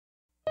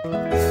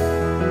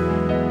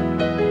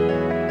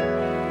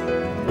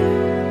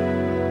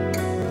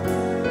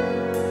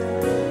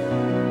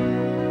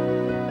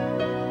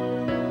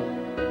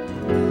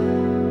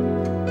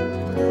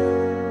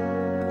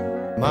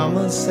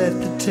Mama set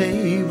the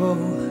table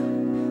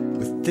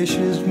with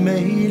dishes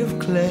made of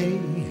clay.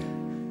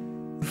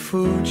 The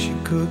food she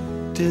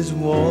cooked is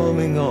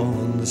warming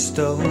on the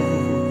stove.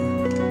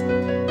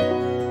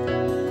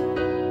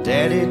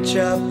 Daddy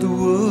chopped the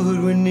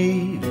wood we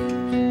need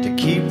to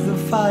keep the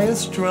fire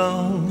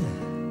strong.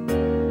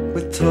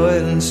 With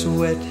toil and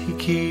sweat he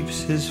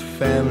keeps his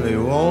family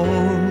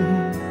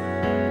warm.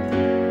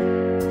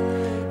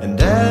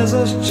 And as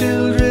us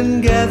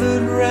children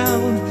gathered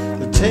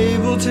round the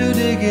table to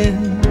dig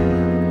in,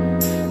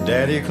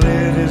 Daddy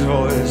cleared his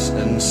voice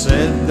and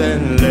said,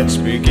 then let's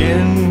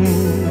begin.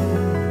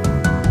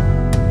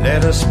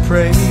 Let us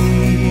pray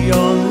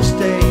on this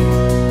day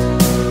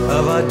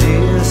of our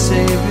dear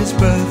Savior's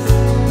birth.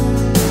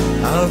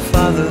 Our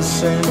Father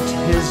sent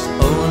His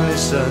only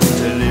Son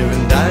to live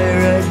and die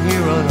right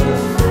here on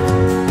earth.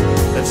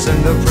 Let's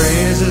send the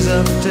praises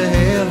up to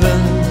heaven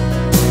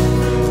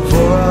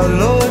for our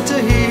Lord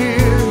to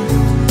hear.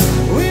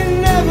 We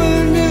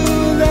never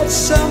knew that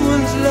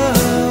someone's love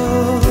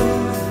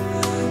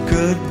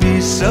could be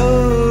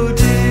so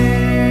dear.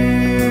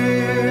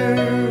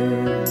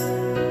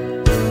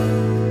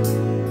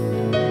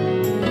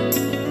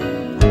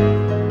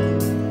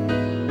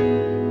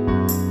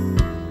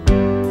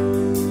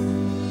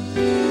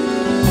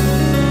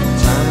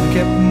 Time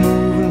kept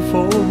moving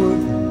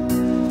forward.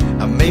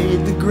 I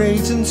made the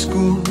grades in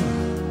school.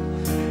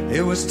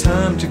 It was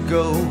time to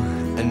go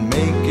and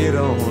make it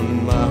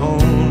on my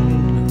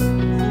own.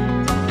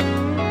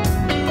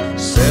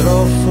 Set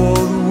off for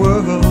the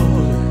world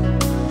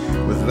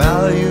with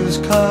values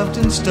carved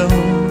in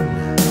stone.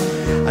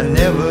 I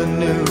never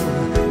knew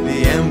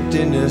the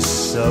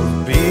emptiness of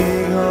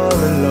being all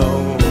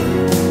alone.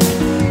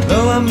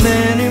 Though I'm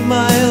many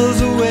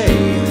miles away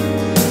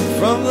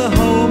from the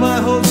home I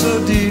hold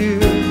so dear,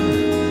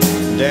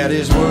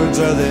 Daddy's words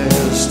are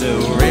there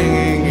still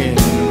ringing in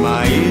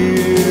my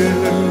ear.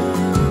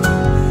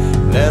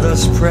 Let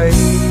us pray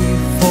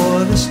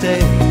for this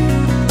day,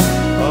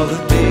 for the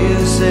dear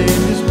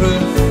Savior's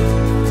birth.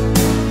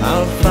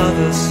 Our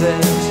Father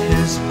sent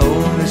His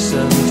only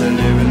Son to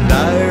live and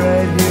die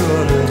right here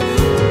on earth.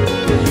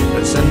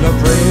 Let's send our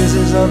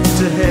praises up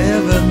to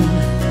heaven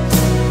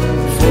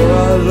for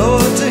our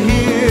Lord to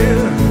hear.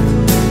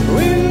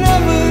 We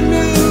never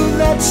knew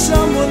that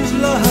someone's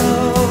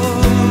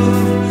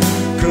love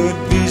could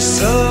be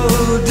so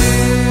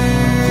dear.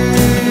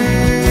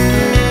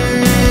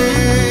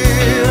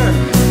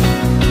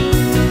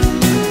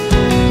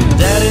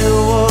 Daddy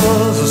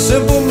was a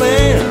simple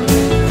man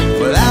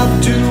without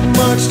too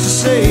much to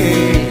say.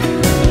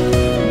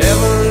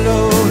 Never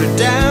loaded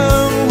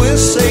down with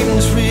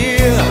Satan's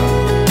fear.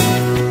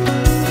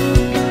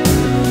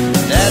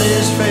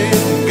 Daddy's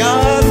faith in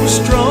God was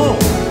strong,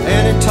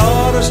 and he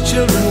taught us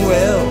children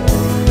well.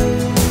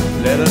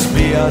 Let us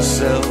be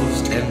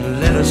ourselves and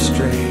let us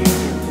stray,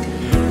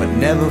 but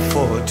never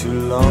for too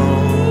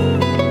long.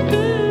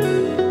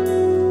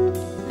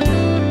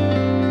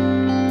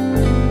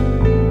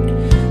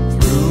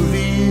 Through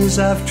the years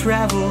I've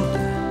traveled,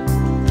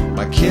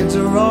 my kids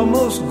are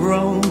almost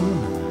grown,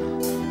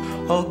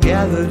 all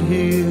gathered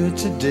here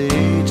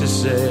today to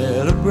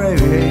celebrate.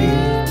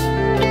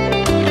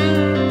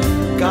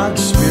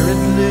 God's Spirit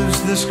lives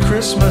this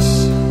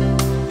Christmas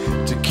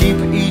to keep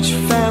each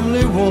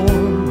family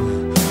warm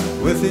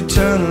with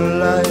eternal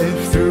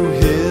life through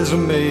His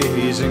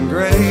amazing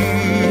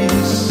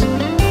grace.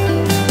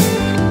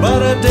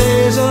 But our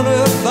days on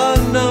earth are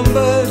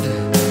numbered,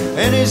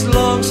 and He's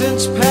long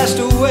since passed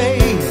away.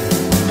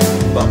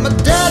 But my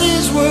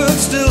daddy's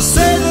words still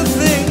say the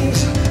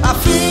things I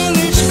feel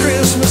each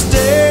Christmas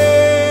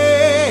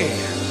day.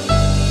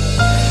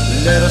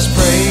 Let us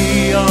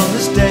pray on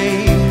this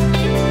day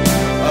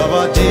of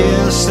our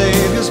dear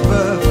Savior's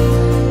birth.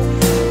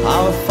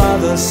 Our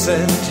Father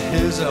sent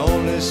His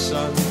only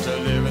Son